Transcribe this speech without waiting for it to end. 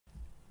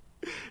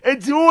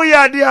enti wo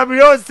ya de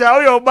amiosa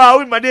wo yo ba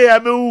wo made ya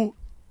mewu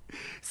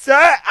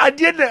sa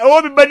ade na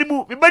wo me bani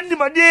mu me bani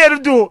made ya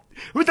do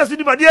Rita so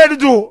ni made ya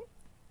do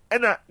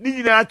ena ni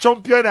nyina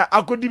champion na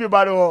akodi me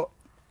ba do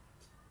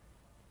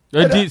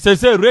enti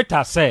se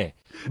Rita say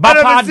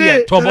Bapa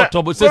de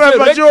tobo se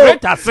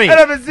Rita say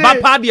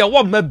Bapa de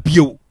wo ma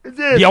bio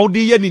de wo de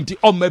ye nti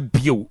o ma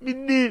bio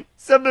ni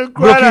se me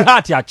Bröken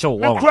heart ya cho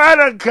wo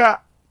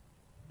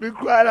me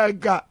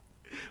kwaranka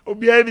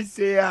obi ani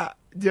say ya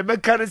de me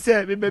kan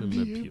say me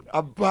bi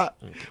aba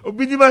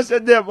obi ni ma say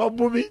dem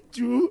obo me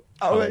tu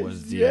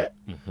awazie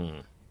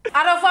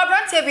Adolfo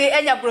Abrante bi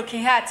enya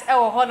Bröken-Hearted e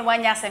wo ho no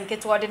wanya asem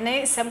keto de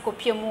ne sem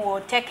kopiemu wo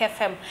Tech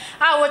FM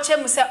a wo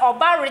chemu se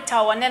oba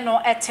Rita wone no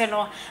ete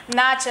no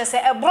na che se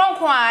e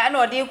bronko a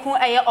na ode ku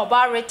eye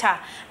oba Rita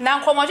na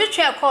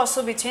nkomodwetwe e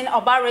course between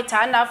oba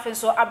Rita na afen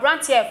so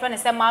Abrante e fe ne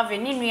se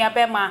Marvin ni nua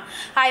be ma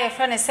a ye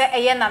fe ne se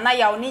eye nana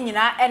yawo ni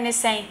nyina ene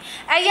sen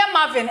eye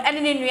Marvin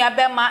ene ni nua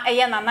be ma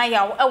eye nana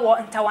yawo e wo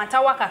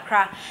ntawanta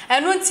wakakra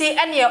enu nti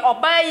ene ye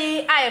oba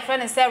yi a ye fe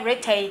ne se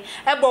Rita e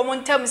bo mu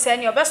ntam se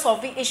ne obe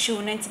solve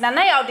issue ne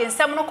nana yawo de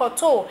nsem no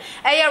koto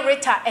eye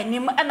Rita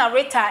enim na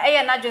Rita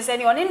eye na dwese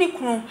ne oni ni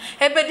kunu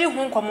ebedi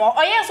hu nkomo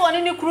oye so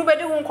oni ni kunu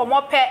bedi hu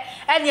nkomo pe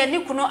ene ni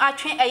kunu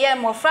atwe eye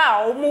mofra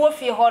a omo wo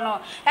fie ho no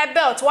e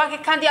belt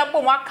wakeka de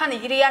abom aka ne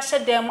yiri ya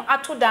hyedam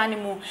ato dan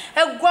mu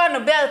egua no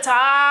belt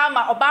a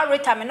ma oba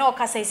Rita me na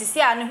okasa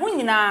isisi a ne hu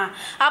nyina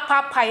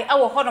apapai e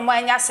wo ho no mo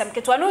anya asem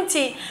keto no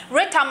nti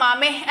Rita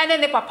maame ene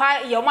ne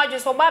papa ye omo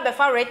adwese oba be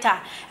fa Rita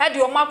e de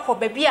omo akọ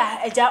baby a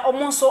eja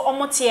omo so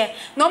omo tie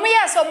no mo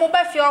ye so omo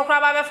ba fie okra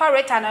ba fa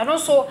Rita na no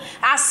so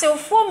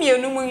aselfo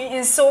mienu mu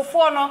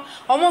inselfo no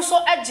omo so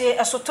age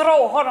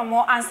esotoro wo ho no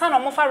mo ansa na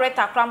omo fa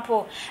Rita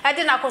krampo e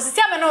de na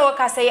kosisi ame no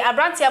ka say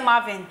Abrante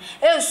Marvin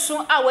ensu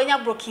a wanya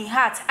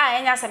Bröken-Hearted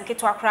a enya asem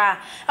keto akra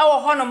e wo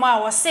ho no mo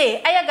a wo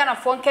say eye Ghana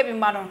fo nka bi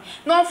ma no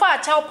no fa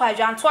a chaw pa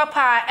dwanto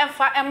apa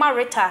emfa ema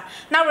Rita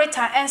na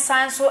Rita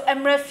ensan so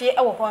emrafie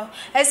e wo ho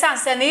ensan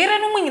se ne yire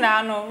no mu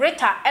nyina no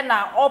Rita e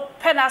na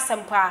opena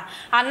asem pa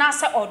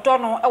anase odo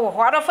no e wo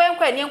ho adofo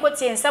enko ani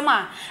enkotie nsem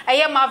a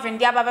eye Marvin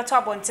dia babeto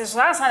abonte so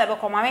ansa na be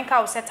koma menka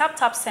wo set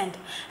tap send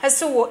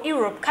hesi wo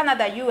Europe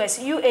Canada US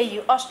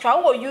UAE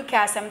Australia wo UK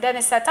asem then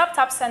set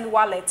tap send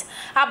wallet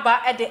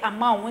aba e de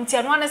amount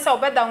nti no ane se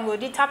obe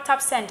download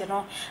tap send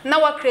no na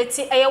wa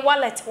create eye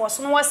wallet wo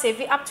so no wa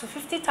save up to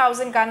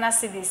 50,000 Ghana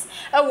cedis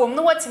e wo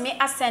no watimi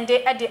asend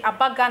e de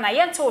aba Ghana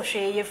yente wo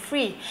hwe ye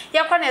free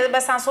ye kwa na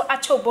be san so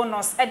acho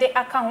bonus e de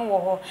aka ho wo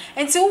ho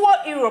nti wo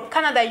Europe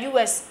Canada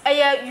US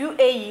eye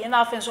UAE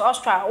na afen so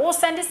Australia wo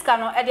send this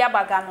Ghana e de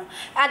aba Ghana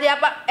ade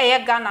aba eye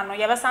Ghana no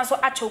yebesan so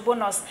acho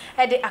bonus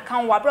e de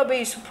account wa bro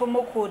be use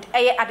promo code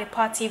eye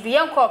adepa TV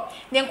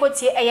yenko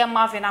tie eye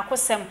Marvin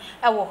akosem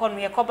e wo ho no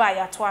ye koba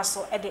ya to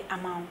aso e de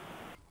amount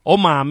o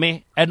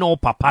maame e no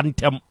papa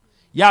ntem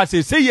ya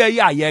se ye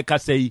ya ye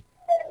kasa yi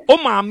o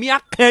maame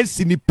aka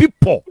sini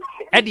people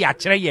e de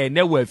akere ye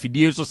na wa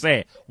afidie so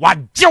se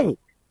wajew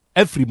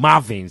afri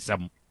Marvin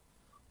nsem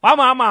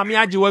wa maame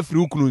age wa afri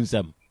ukunu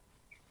nsem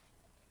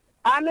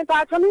ame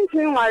pa komi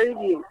tin wari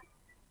bi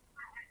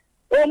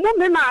o mu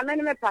me maame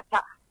ne me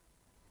papa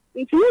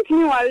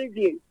nti wari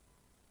bi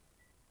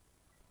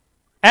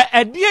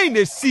die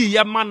na si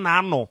ye ma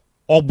na no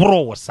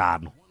obro wosa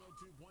no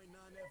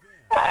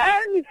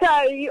mi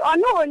sai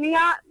ono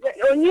onia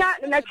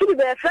na chiri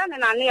be friend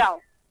na ne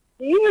yawo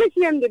English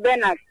name de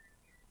Bernard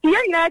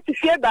ye na ti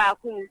fie ba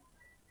ku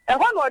e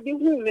ho no de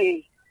hu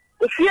me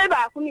e fie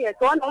ba ku ne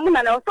to no mu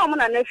na na so mu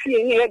na na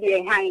fie ni ye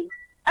de han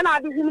na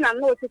de hu na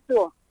no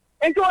tito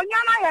enti onia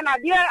na ye na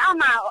de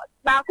ama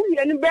ba ku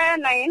ye ni be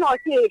na ye na o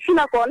ti fi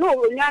na ko no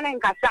onia na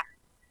nkasa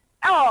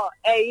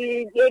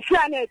e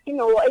fia na ti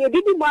no e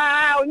bibi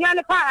ma onia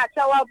ne pa na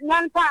chawa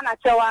nyan pa na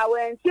chawa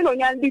we ti no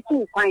nyan di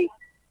ku kwan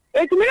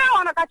enti mi na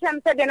wona ka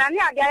chem se de na ne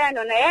ade ya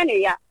no na ye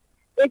ne ya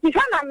enti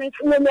fa na me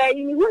hu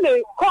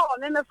ne call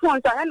me phone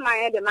so hen ma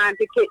ye de man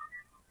tike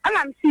ana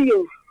m see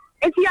you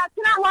enti ya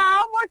tina wa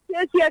almost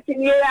 8 years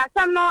ni ya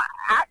sam no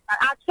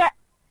ache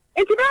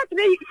enti that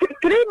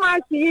 3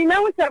 months you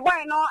know say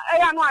boy no e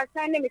ya no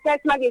send me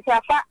text message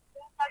afa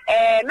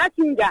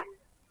messenger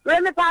we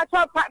me pa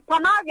to pa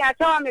ma via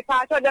to me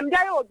pa to dem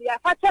dai obi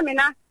afa che me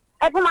na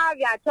e pa ma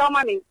via to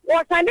ma me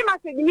o send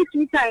message me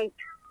 2 times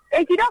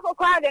enti da ko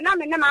kwa de na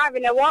me na ma ave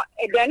ne wo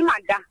e de ni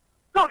mada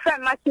no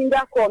friend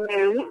messenger call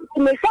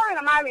me sorry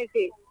na ma me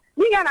say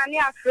ni ga na ni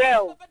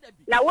afrel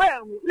na we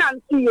na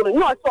nti yo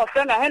no so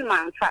friend na hen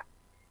man fa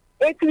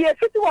eti ye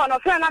fit one of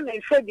friend na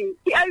me fredi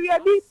ti area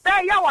bi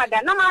say ya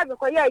wada na ma be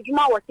ko ya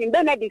adwuma wo tin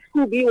be na di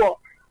school bi wo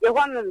ye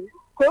hono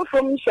ko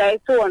from share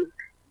to one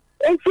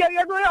enti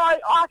ye do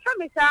o fa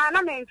me sa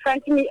na me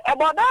friend mi e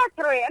bo da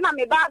tre na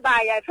me ba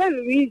ya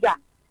friend Rita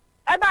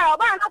e ba o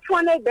ba na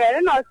phone na be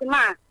na o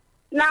ma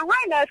na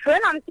why na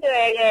friend am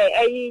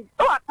say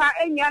o apa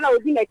enya na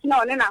odi na kina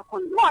one na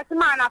kon no o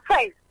ma na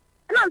friend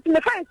na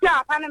me friend say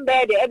apa na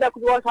be de e be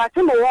ku wo so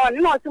atimo wo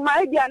na o ma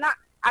e dia na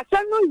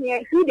asem no hie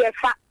hi de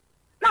fa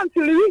na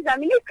to Rita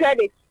me ni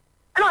credit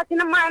na o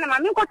na ma na ma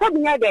me ko to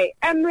binya de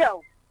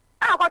emreal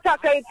I got a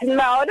credit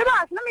now. The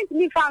boss, no mean to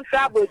me found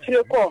trouble to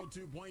the call.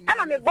 And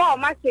I'm a ball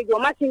message or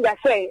messenger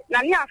say,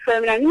 Nania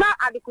firm and not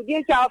at the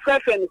credential of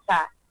friend,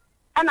 sir.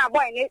 And I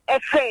buy a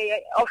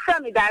fray or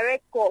family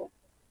direct call.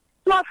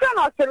 So a friend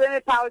of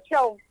the power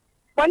show.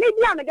 When it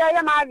be on the day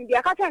I'm having the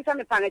accountant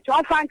semi planet,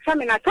 I'll find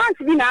some in a chance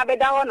to be now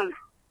better on.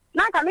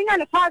 Not coming on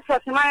the fast for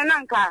my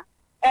nanka.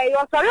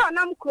 You're sorry on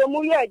them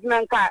Kromuya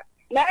Manka.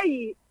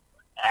 Nay,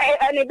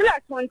 and a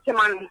blessed one to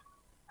man.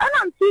 And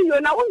I'm seeing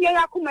you now, we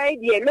are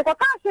comedian. Make a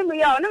pass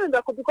me out,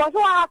 because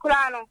I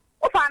are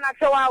if I not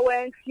show our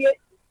way.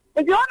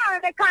 If you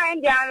honor the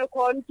kind down, I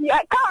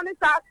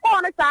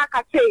can't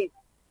I say.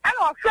 I'm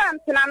all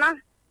friends, Nana.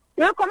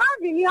 You come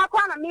out in your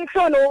corner, me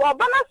so no, or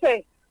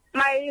Banase.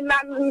 My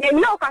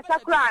no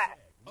Casacra.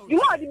 You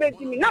want to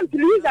be me, not to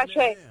lose a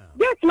share.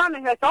 This man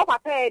has all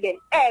prepared.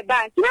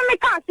 But you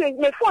can't say,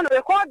 my phone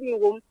recording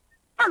room.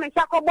 I'm a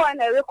Saco boy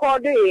and a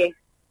recorder.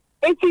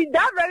 It is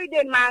that very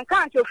day, man,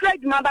 can't you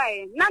flag my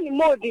bay, none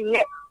more than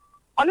yet.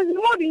 On the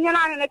more than you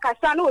and a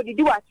Casano, did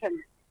you watch him?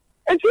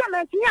 And she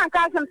mentioned young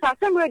cousins are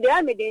somewhere the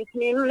evidence,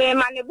 me,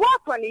 man, a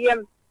walk on the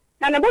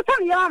and the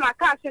bottom of my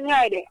cousin,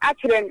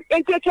 actually,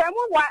 and to tell me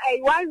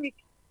 1 week.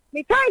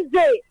 Me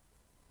Thursday,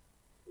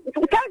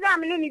 because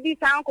I'm in this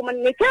uncle,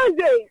 me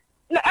Thursday,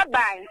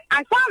 buy,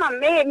 and some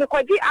made me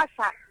could be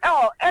asa,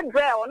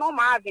 every or no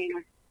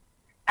Marvin.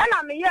 And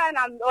I'm here and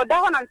I'm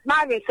down and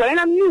smiling, so and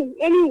I'm new,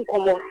 any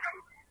common.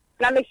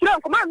 Now, Miss Long,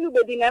 come on, you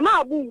be in a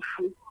mouth.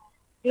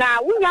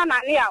 Now, we are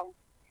not now.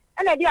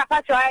 And I dear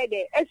Patrick,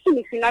 as soon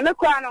as you know, the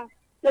crown.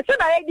 The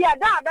same idea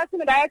that's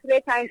what I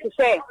have time to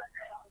say.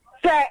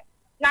 Sir,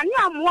 now,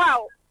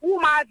 wow, who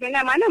Marvin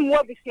and my name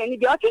will be saying,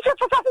 the teacher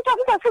for some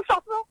question,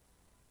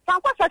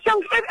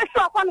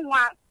 stop on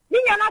one.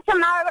 You are not some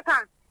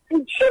American.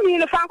 She in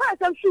the Franco,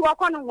 she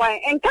walk on one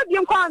and cut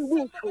your corn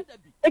boots.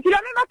 If you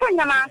remember, when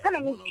your man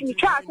can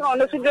charge on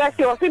the dress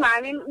or see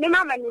my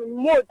mamma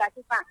more that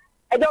is fine.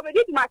 I don't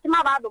believe my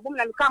mother, the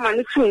woman, come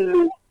and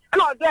soon. I'm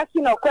not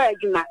dressing or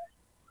clergyman.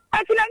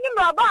 I feel a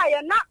number of buy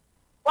and not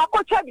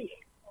walk chubby.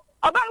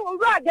 About will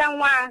ride down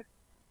one.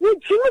 You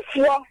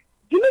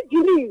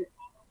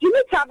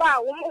Jimmy Taba,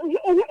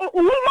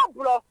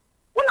 Umobro,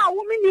 when a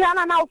woman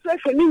now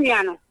fresh a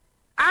miniano.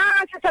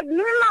 Ah, such a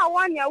little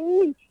 1 year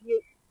wound.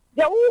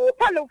 The old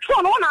fellow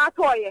son on our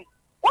toy.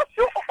 What's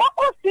the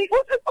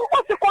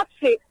court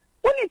say?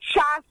 When it's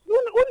chance,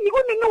 when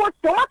know what's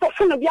the matter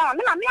from the young,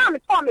 and I'm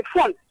on the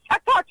phone. I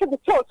thought you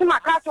would talk to my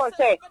castle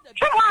say,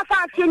 show us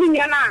our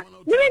Feminiana,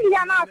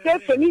 Feminiana,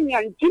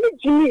 Feminian,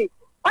 Jimmy.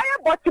 I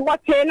am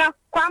Bottena,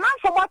 come on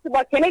for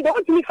Bottena,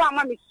 don't be found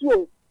on the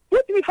school.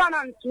 Put me found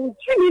on to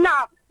Jimmy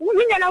now,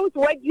 we know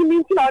what you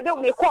mean to know,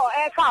 don't we call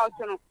air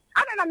fountain.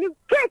 I don't know,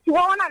 Kate,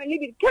 one and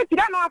needed Kate,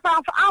 I know I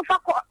found for Alpha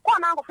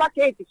corner of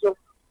Kate. So,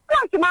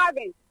 come to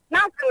Marvin.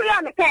 Now,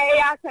 I'm a pay,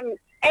 I asked him,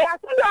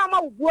 I'm a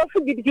work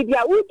for the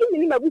video, we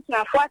didn't even wish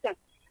my father.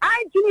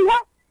 I, Jimmy,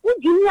 what?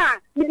 Jimmy,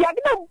 we are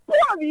the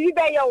poor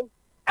you,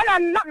 and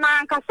I'm not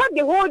man, because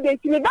the whole day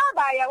to me,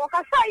 Baba, or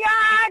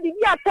Casaya, the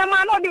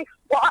Yatamano,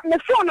 the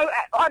phone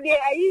or the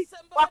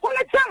or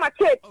Conatama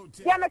tape.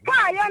 Yamaka,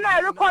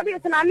 Yana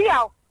recorded in a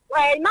meal.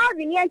 Why,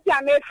 Marvin, Yankee,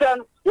 I made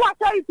from what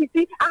I see,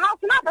 and how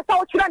can I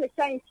tell children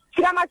saying,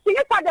 she must see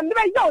it for them,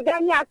 very low,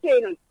 then you're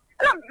saying.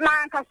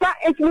 Man, Casa,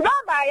 it's me,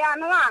 Baba,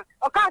 Yana,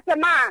 or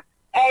Casama,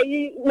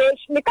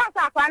 me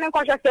Casa, and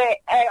conscious,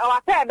 or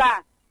Feba.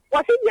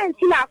 Was it then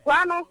Tina,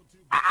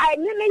 I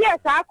nearly yes,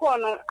 I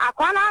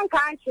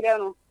can't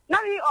children. Now,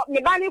 me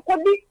banny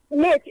could be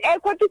made a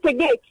cottage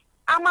gate.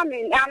 I'm a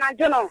man, and I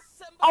don't know.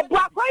 Or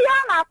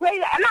Blackwoyana,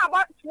 and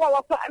about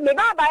me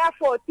by a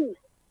 14.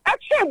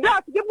 Actually,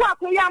 brought the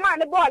Blackwoyama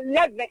and the ball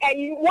 11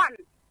 and 1.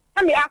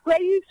 I mean, I pray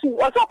you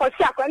or so for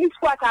Shack and this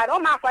quarter. I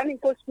don't have any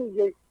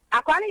costumes.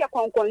 I can't hear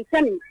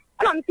concerning.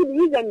 And I'm to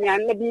use them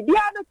and maybe the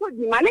other to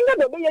be manning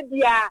the way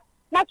dear.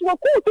 Not to go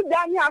to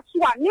Daniel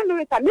Swan, never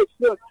is a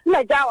mixture,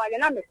 no Jawa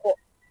and I'm a court.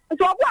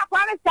 So a black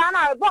one is done,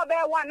 I bought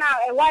there 1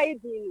 hour and why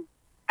do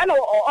and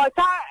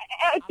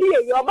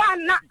your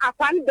ban not a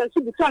fan that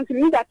should be trying to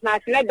me that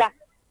night leather.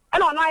 I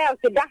don't know how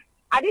to that.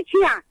 I did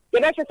here, the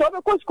best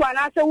over Cosqua and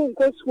answer won't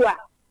go square.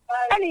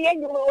 Any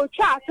young old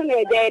child,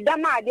 the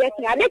Dama, I did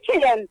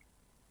here, and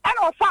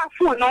all far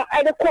phone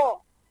at the core.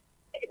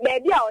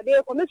 Baby,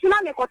 the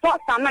commissioner or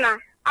talk samana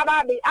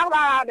about the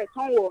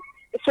tongue,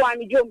 so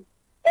I'm a jump.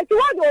 It's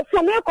what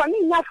for me,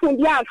 coming nothing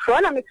beyond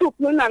front of me took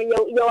no,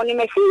 your name,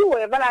 a few or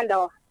a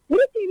veranda.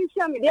 You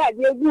see, me the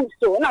idea do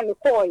so, and I'm a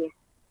coy.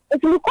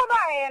 If you come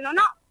by and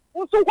not,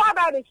 also what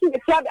about the king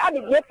of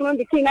the gentleman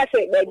between us,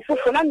 baby, for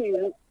me.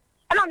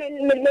 And I'm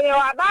in the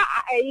about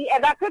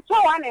a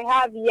 1 and a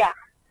half year.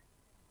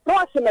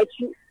 What's the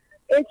matter?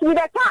 It's with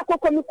a talk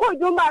of come call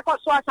you back or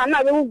so, and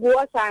I will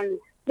go and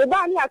the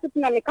barney are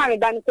sitting on the kind of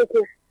Danny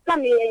Coco.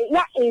 Come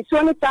not in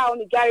Sony Town,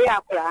 the Gary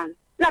Akran.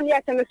 Let me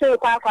ask him to say,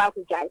 Quack,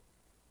 guy.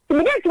 To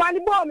me, that's one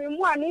the bomb in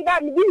one, need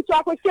that me to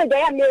talk with you,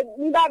 they are made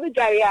Baby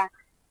Jaria.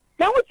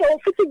 Now, we shall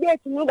 50 days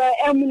to know by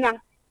Elmina.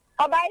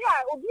 Or by ya,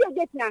 or be a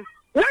get now.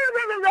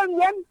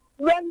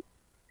 Run.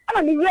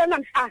 I mean,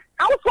 run. I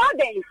was 4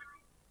 days.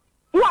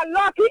 You are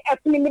lucky if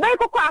you make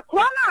a crack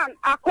 1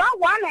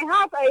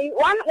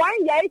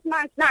 year 8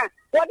 months now.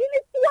 What did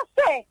you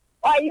say?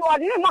 Or you are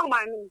the mamma?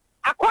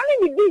 According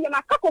to you,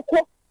 my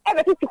couple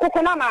everything to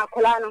coconut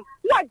colano.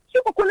 What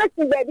you coconut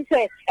baby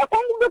say? A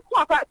common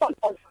clock at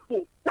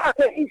something. Not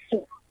an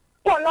issue.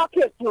 For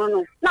lucky,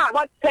 no. Now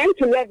about 10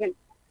 to 11.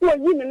 You are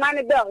using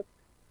money bells.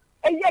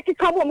 And yet you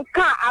come home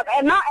car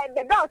and now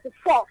the bells is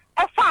 4.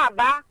 A far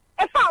bar,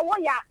 a far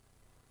 1 year.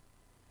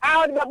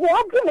 I would have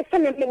been a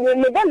son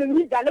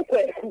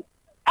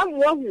I'm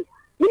wrong.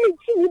 You need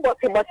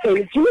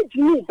to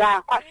Jimmy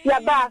bar, Quasia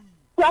bar,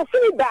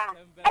 Quasia bar.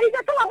 I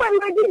just don't know what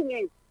you're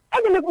doing.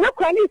 I didn't look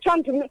when you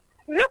trying to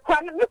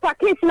look at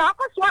kids now,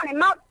 because one and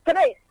not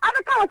today. I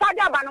don't know what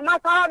I got on my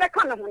father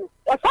coming.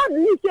 Or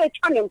something you say,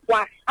 Channel.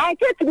 I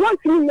get to want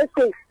to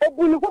mistake. But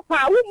we look for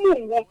a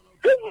woman.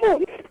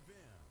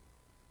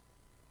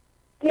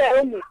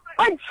 Yeah,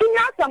 I'm seeing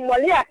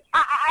someone here.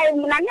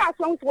 I'm not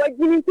going to work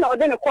in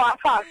the car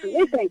fast.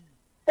 Listen,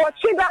 for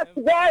she does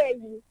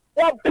very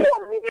well.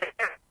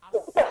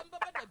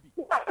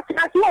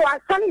 That's what I'm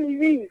telling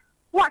you.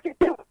 What is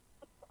it?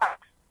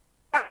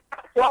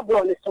 What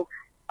blown so?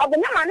 Of the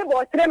man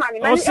about 3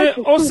 months.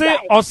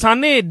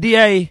 Osane,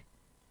 dear.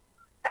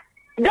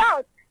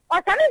 Doubt,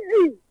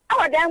 Osane,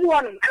 our damn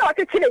one. I want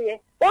to tell you.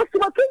 Also,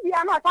 we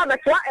are not father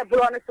to a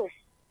blown so.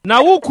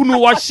 Now, who can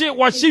wash it?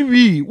 Wash it,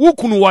 we. Who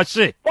can wash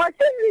it? What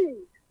is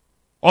we?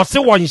 Or say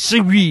one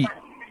she we.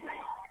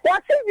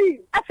 What is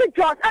we? I said,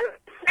 George.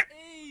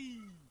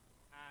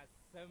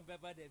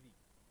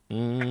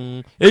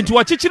 Into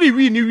a chichiri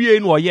we knew you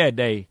in what year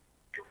day.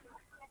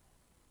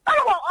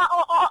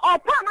 Or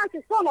parents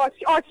is so much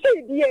or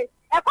she, dear.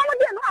 A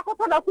comedy and not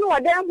for the floor,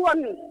 damn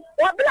woman.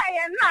 What do I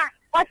am not?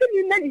 What do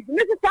you mean?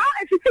 Mrs. Town,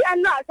 if you see,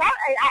 I'm not. I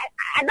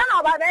don't know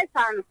about that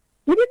son.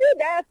 You did it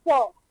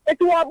therefore. It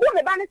was a boom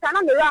about it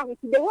on the round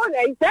to the one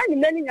that is very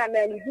many men.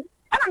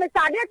 And I'm a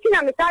side,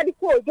 I'm a side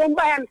coach, don't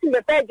buy him to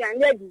the page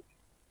and ready.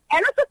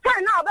 And also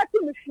turn out that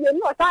you see,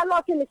 no, I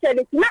lost in the shed.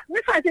 It's not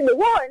different in the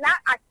world, and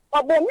I,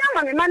 or Bomyam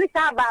and manage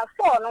about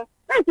 4, no.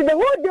 That's the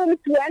whole day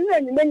to end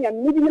and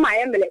meeting my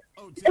emblem.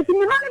 It's in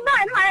the money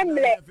by my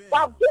emblem.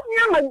 While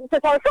Bomyam and the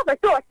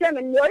so a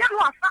seven, you're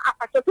not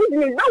after 2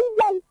 years, no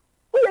one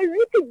who is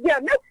really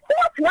there, no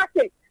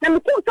nothing. And the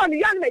coach on the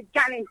young man,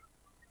 Johnny.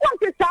 What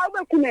is our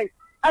document?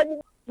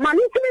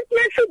 Money to me,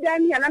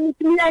 and I'm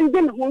to me and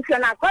then who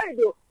can I call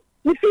you?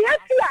 You see,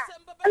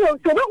 hello,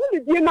 so don't be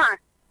dear man.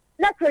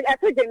 That's what I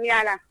told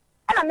Jamiana.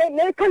 And I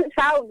make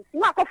sound,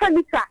 not of a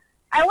missa.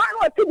 I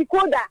want to be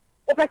called that.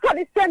 If I saw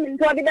this sermon,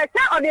 or the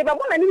better, or the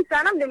woman in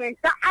San Andreas,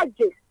 I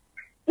just.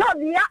 Not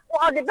the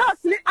or the dog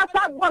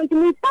outside one to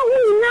me, so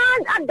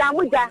not a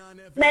damuja.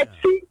 Let's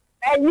see,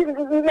 and you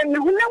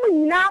know,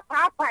 now,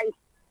 Papa.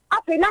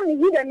 After now,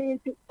 you don't mean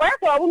to.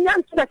 Wherever a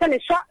woman to the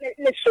shot,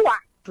 the sure.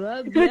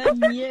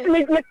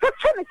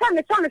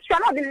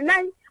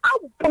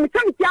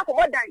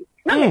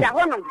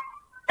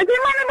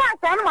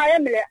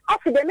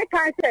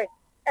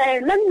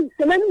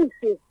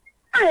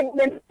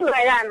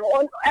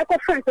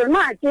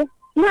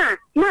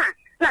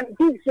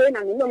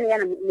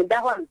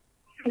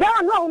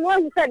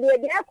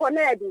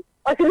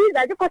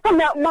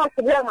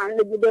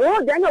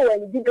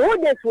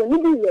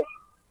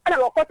 I don't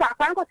know I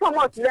can't come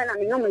out to learn. I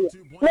mean, no, the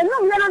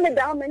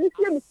down and you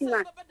see me. I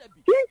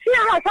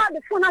thought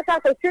the phone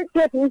attack of shit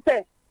to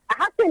say, I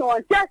have been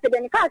on Thursday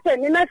and can't say,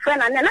 my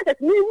friend, and then I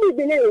just need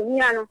me in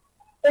Yano.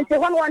 And so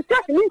one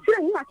just means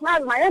you must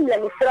have my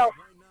emblem itself.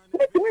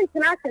 This means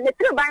not in the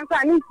 3 banks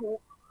I need to.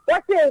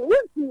 What's a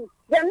routine?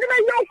 Then never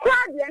no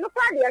crowd, no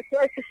party, so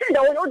she said,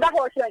 oh, that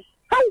was like,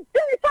 how do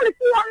you tell us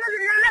you are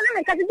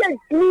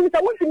means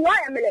I want to know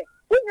Emily.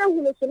 We know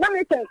who is the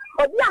American,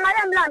 but yeah, I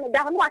am lying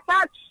down what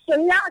I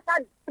should now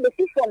start the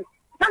system.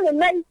 Some of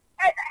men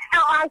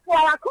for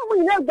our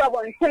common no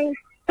and saying,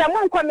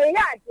 someone come in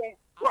yard.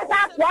 What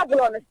that's what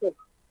on the stick.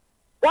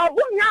 Well,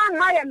 one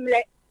young I am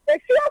late. The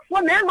fear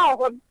for them of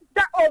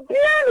that will be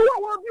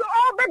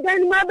all better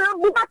than my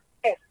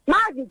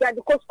Margie,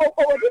 because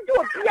did you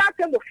appear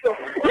to the show?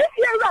 This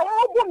year,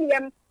 all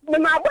women,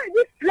 when my boy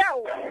this flow,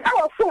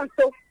 our phone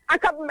so. I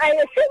come my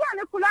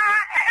Shivana Kula,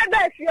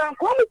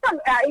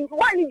 Commission,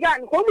 one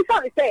gun,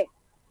 Commission say,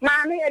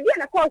 Mammy,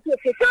 again, of course,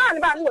 if you turn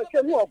about what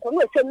you walk, or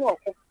what you walk,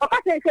 or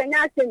Captain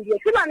National,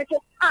 Shivana,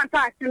 Aunt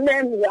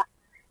Memoria,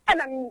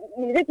 and I'm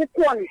little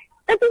one.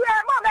 If you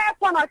are more bad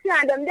for my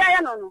friend and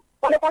Diana,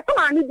 or the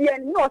Pasman, be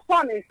no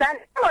farming, son,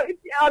 or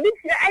this,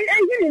 I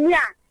hear me,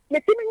 the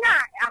Timina,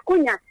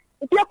 Acuna.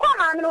 If you come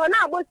on,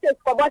 now, what's this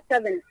for about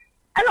 7?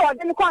 I know I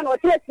didn't call or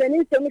test the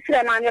news to Miss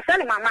and your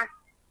friend, Mamma.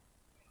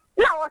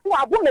 Now, so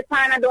I won't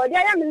find a door.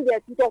 I am in there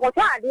to talk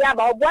about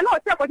one or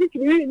second to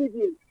really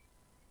do.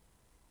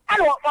 I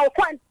don't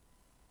want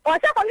or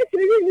second to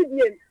really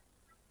do.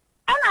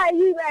 And I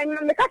use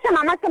a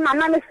customer, my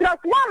mamma, struck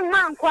 1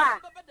 man cry.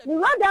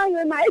 You run down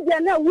with my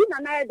agent, no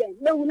woman,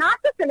 no one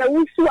after and a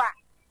wishua.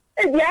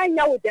 And the I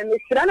know them,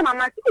 Mr.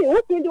 Mamma,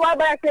 who can do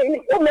about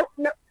saying,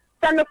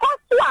 Send the cost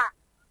to her.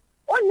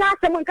 Oh, now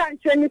someone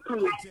can't train me to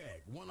me.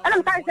 And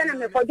I'm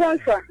kind of for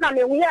Johnson. Now,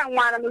 we are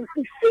one of them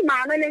to see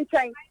my men in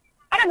chain.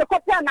 I don't know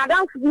what I'm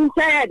down to be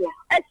said.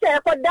 I say,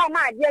 for that,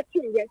 my dear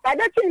king, I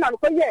don't think I'm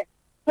for you.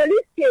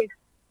 Police case.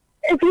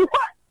 If you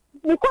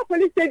call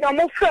police station, I'm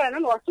not friend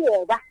and or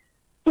so over.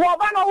 So I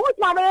don't know what's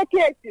my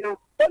case, you know.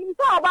 When you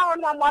talk about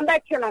one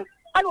back, you know,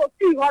 I will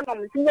see one of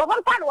them. You're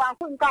one part of one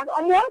because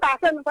on one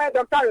person for a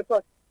doctor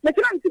report. But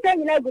you don't see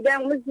any good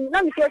them with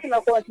no question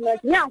of course,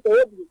 young for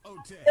you.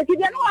 If you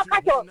don't know a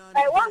catcher,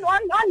 I want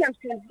one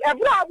a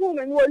black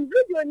woman will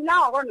video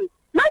now on it.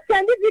 My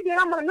send this video,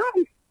 I'm not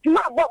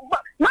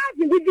my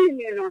video,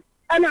 you know.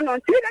 I don't know,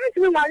 3 minutes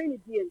to my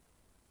in.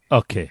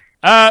 Okay.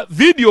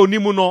 Video ni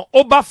mu no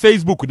oba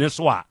Facebook ne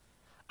so a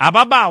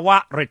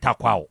ababaawa Rita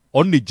kwao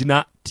on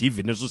jina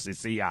TV ne so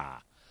sese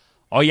ya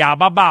oya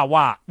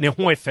ababaawa ne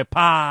ho efe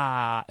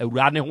pa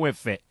awura ne ho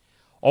efe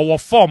owo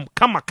form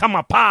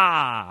kama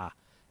pa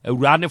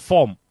awura ne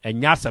form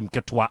enya asem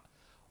ketwa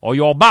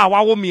oya oba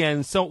wa wo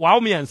miensa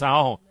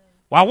ho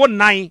wa wo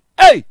nan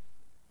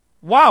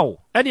wow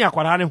eni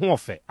akwara ne ho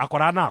ofe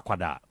akwara na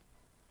akwada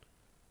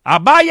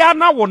abaya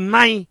na wo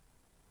nan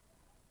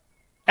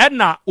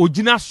ena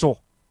ojina so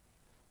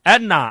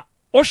ena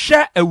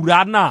ohye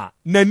awura na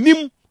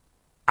nanim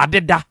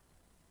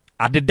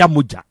adeda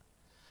moja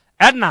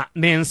ena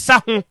ne nsa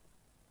ho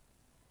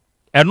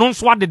eno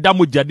nso adeda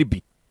moja de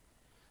bi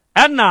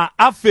ena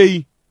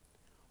afei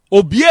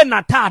obie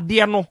na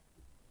taade no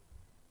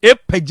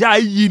epaja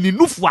yi ni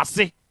nufu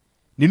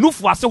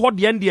ase ho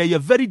de ende ye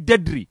very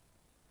deadly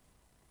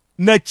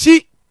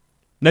nachi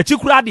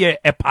kura de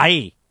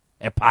epae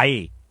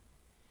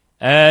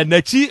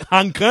nachi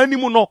hankani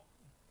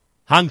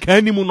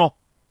mu no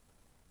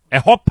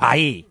eho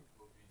pae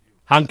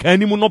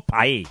hankani mu no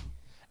pae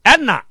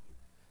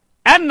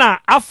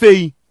ena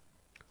afei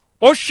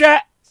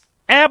ohwe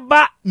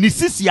eba ni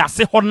sisi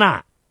ase ho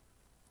na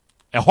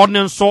eho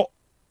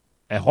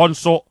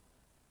nso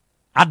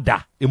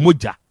ada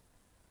emoja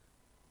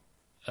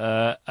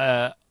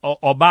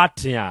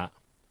obatia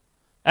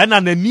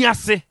ena nani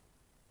ase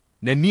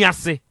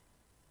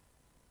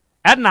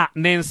ena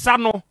ne nsa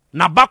no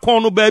na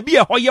bakon no baabi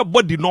eho ye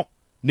body no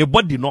ne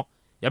body no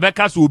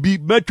yabeka so obi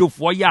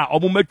metwofo ya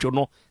omo metwo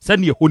no se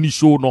ne ho ni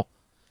show no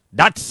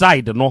that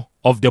side no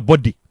of the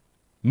body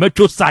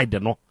metwo side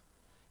no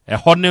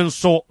eho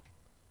nso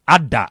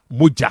ada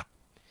moja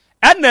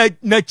ena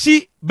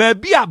nachi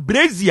baabi a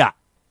brazia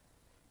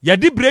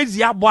yadi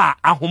brazia bo a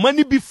ahoma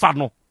ni bi fa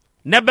no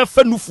ne be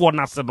fa nufo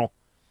na se no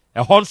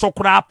eho nso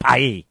kura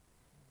pae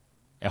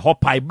eho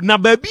pae na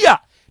baabi a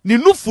ni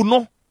nufu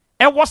no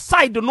ewo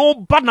side no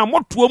ba na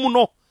moto mu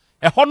no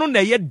eho no na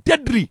ye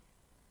deadly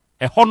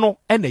eho no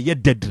ena ye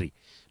deadly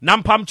na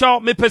mpamcho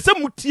me pese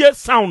mutie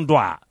sound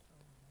a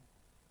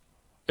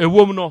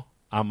ewom no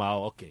ama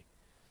okay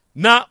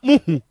na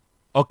muhu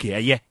okay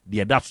eye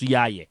de da so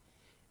ya ye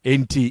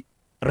enti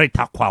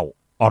Rita kwao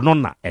ono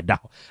na eda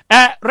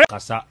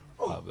kasa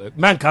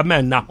manka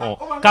men na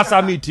ho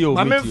kasa mitio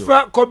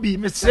mamemfa kobi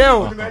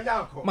mesreo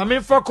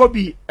mamemfa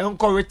kobi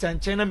enko Rita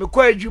nchen na me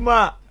kwa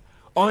adwuma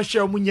on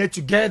share munya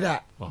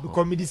together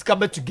because me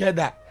discover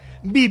together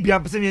be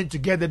am person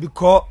together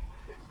because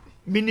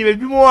mini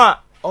bebi mo a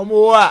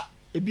omo a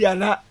ebi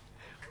ana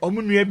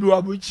omo nua bi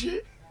wa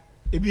bochi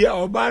ebi a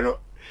oba no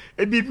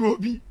ebi bi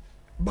obi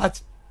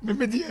but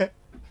me die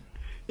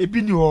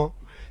ebi ni ho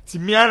ti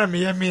mi ana me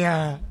ye me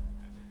a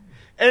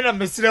ena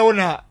mesre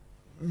wona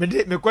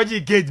me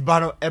kwaji gate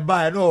bano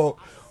eba no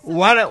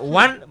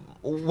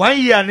 1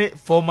 year ne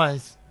 4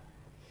 months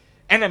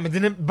ena me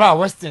dine ba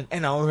western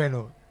ena wo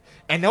no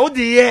ena wo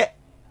de ye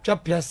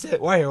twapia se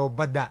wa ye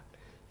obada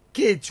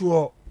gate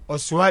wo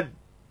oswa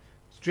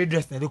straight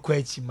dress na de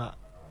kwa chima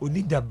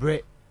oni da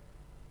bre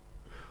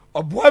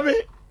oboa me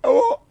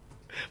o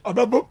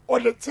ababo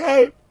all the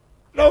time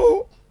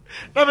no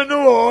na me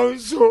no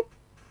so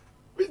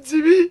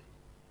bitibi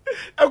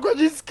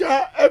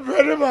akwajiska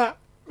ebrema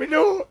me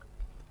no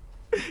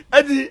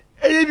adi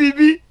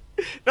bibi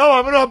na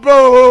wa me no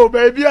bro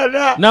baby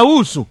ana na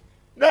wusu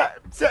na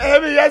se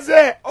ebe ya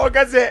se o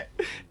ka se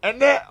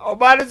ene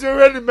oba ne so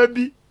we ni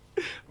mabi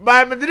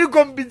ba me diri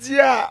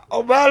kompitia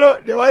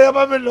obalo de wa ya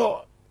ma me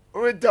no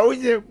Rita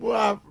unye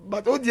mwa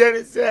but o die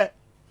ne se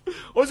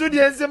o so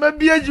die se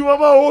mabi ajuwa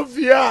ma o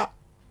fia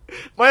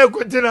ma ye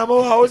kontina ma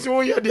wa o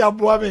so ye de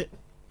aboa me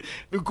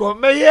because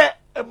me ye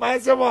ma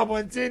se ma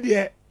bontin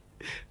de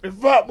me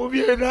fa mo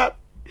bi na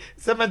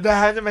se me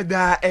da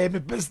me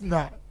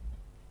personal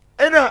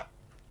ena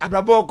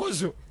abrabo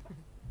koso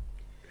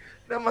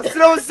na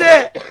masro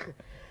se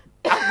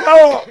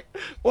abawo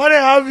what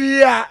have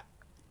here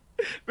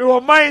me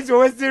wa mind so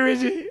we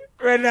ready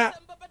rena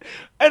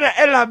ena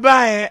ela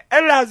bae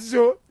ela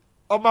so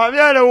o ma mi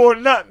ana wo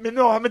na me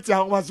no ha meti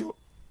anwa so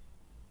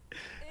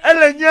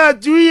ela nya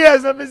 2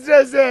 years na me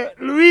se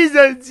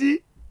Louisa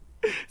nti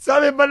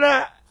sabe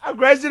bana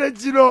aggressive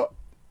tino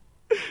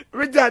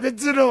Rita de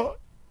tino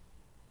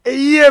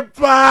eye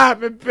pa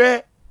me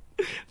pe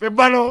me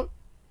bano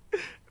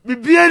mi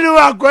bien no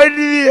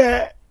akwani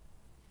e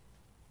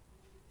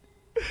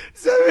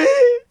sabe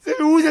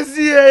uja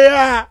si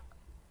ya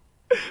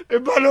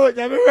Ebalo,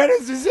 ya me wele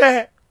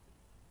suse.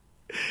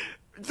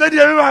 Sadi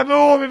ya me mame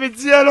o me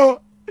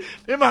tielo.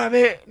 Me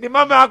mame, ni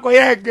mama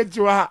akoye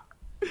nketua.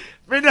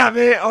 Me na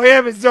me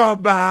oye me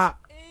zoba.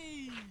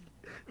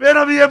 Me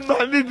na me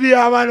mame bi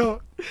amano.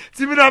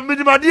 Ti me na me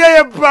di madie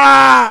ye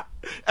pa.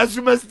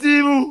 Asuma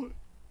stimu.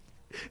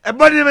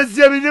 Ebani me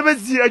si me me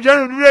si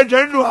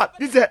ajanu no ha.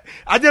 Dise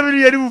ade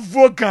me ye ni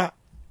fuoka.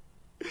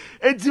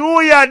 Enti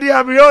wo ya de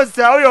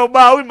amiosa o yo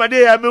ba o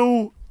made ya me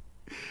wu.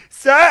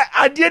 Sa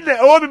ade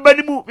na o me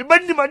bani mu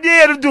made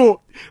ya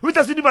do.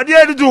 Rita si ni made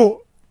ya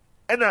do.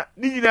 Ena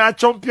ni nyina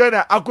champion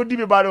na akodi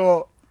me ba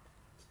do.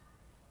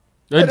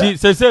 Enti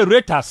se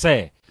Rita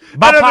say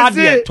Bapa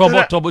de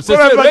tobo se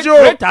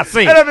Rita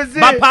say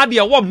Bapa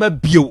de wo ma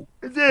bio.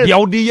 Dia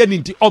wo de ye ni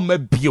nti o ma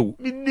bio.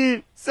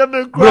 Mini se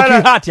me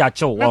Broken heart ya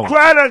chew. Me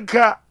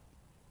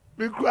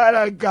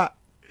kwaranka.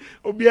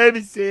 Obi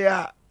ani say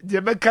ya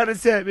de me kan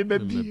say me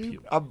bi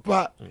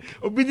apa.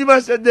 Obi ni ma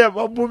say dem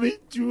obo me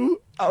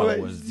tu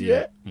awes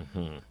ye.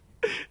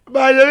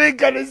 Ba ye me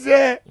kan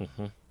say.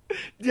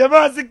 De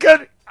ma se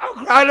kan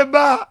akwala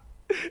ba.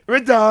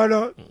 Rita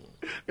hono.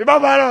 Me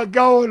baba no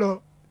ga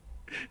hono.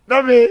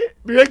 Na me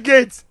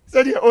gate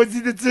say the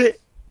ozidite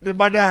me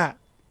mada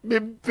me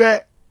pe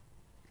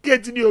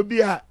gate ni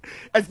obi a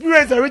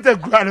experience Rita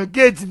grano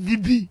gate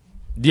bibi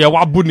Dia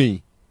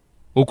wabuni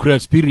okura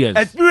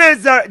experience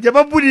je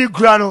mabuni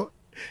grano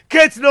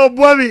gate no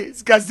bomi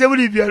ska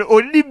semuli bi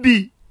oni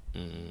bi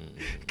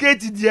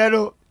gate dia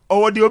no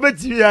owo de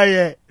obetimi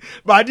aye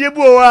ba de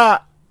bu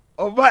wa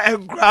oba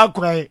enkra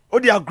kwan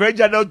odi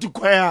akraja na otu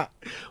kwan a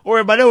o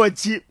re ba na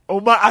wachi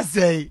oba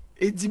asai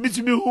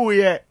entimitumi hu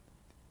ye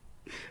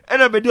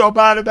ena be di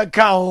oba no be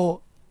ka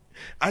ho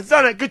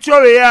asana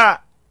kichowe ya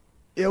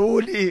e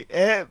wuli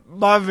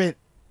Marvin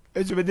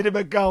eju be di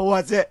be ka ho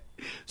ase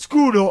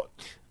school no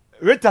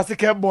Rita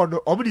second born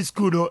no omo di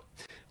school no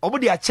omo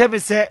di acheme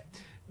se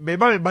me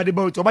ma me ba de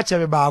ba o ma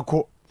cheme ba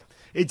ako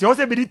enti o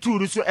se be di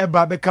tour so e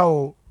ba be ka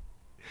ho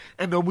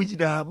ena omo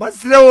jina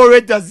masre wo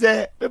Rita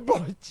se me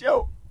bo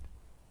cheo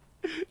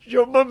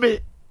yo mame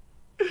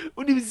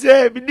uni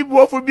se me ni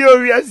bo fo bi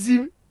ori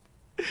asim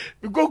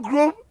we go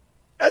grow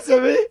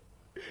aseme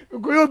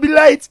go you be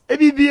light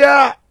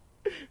ebibia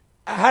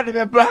I had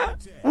me ba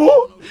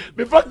wo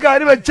me faka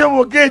ni me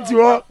chemo gate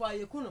wo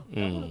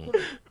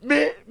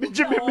me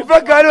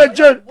faka ni me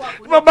chon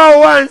ma ba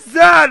wan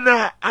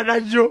sana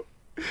anajo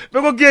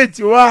me go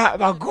gate wa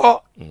ba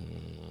go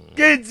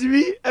gate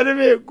mi ene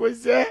me ko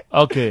se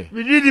okay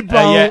me really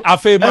ba yeah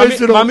afa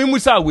mami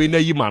musa we na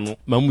yi mano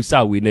ma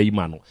musa we na yi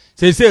mano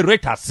say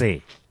Rita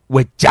say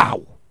we jaw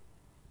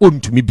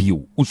ontumi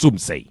bio usum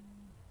say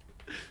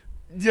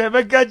je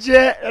me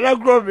kache la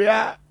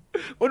grobia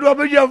odu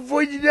abeja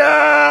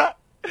fojina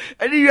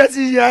ani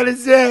wiasi yale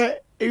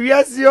se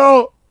wiasi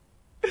o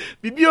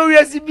bibi o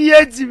wiasi bi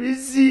enti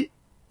misi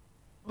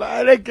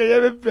ba re ke ye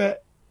mepe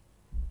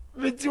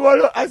meti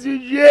wolo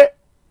asuje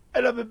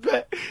ela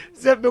mepe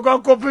se me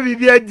kwa kope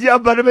bibi adi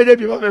abana me de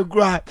bi ma me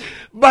cry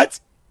but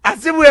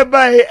asimu e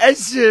bai e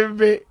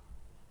shembe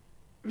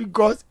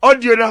because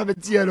audio na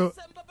meti no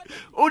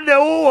une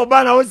wo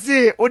ba na wo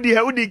se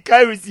odi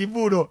kai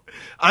receive no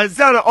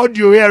ansa na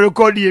audio we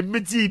record e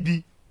meti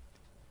bi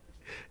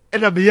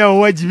ena me ya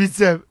wo jibi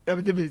sem na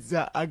me me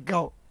sa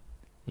agaw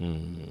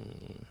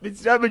me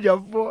tira me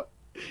jafo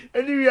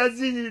eni wi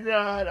asini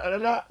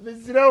na me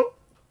sira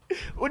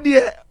odi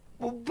e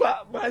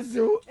ba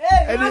maso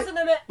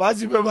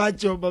maso be ma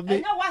cho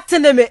mame nya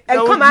waseneme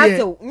en come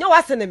out nya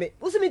waseneme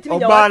usumi timi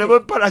nya waseneme ba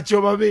na para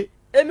cho mame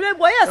emre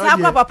boy sa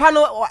akwa papa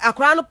no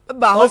akra no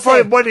ba ho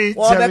for body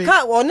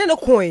obeka one ne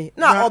coin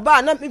na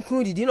oba na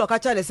mikunu didi na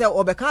okacha le se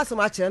obeka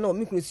asema kire na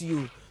mikunu si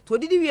you to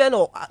didi wie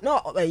no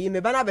me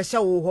ba na be hye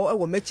wo ho e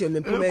wo mechi me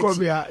mpoma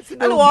echi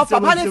ene wo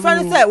papa ne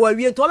friend say wa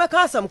wie to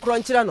obeka asem kro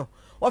nkire no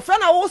wo fra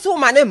na wo so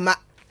ma ne mma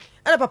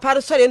ene papa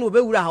do sori ne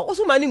obewura ha wo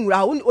so ma ne nwura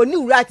ha oni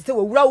wura ati se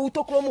wo wura wo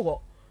tokro mu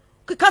ho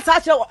kasa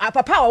kire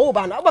papa wo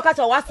ba na obeka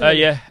cha wa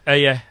se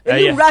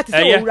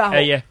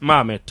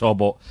mama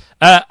tobo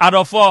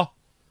adofo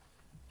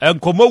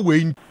enkomo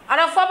we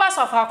And for us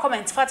of our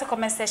comments, for the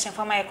comment section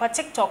for my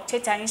TikTok,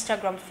 Twitter,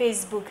 Instagram,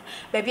 Facebook,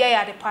 baby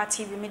I the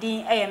party we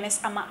meeting AMS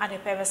ama at the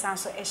person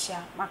so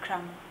Asia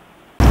Makram.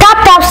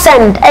 Tap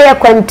send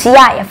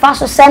kwentia ya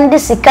faso send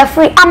sika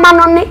free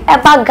amanoni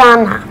eba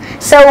Ghana,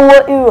 se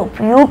wo Europe,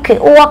 UK,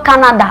 wo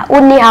Canada,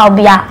 uni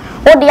haubia.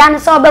 O di ane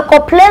sa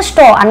obeko Play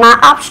Store and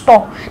App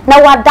Store na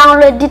wa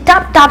download the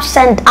tap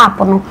send app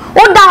no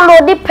o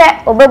download the pe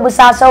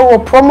obebusa sa wo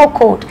promo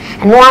code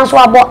and once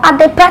wa bo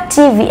Adepa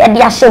TV e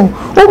dia shem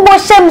wo bo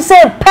shem se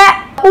pe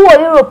wo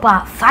Europe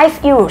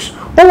 €5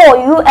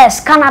 wo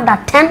US Canada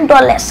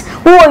 $10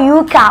 wo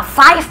UK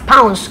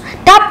 £5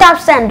 tap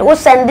send wo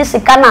send this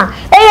kana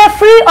e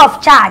free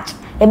of charge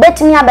e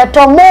betimi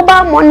abeto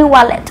mobile money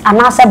wallet and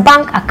as a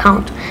bank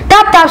account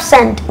tap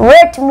send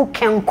rate mu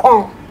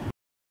kenkon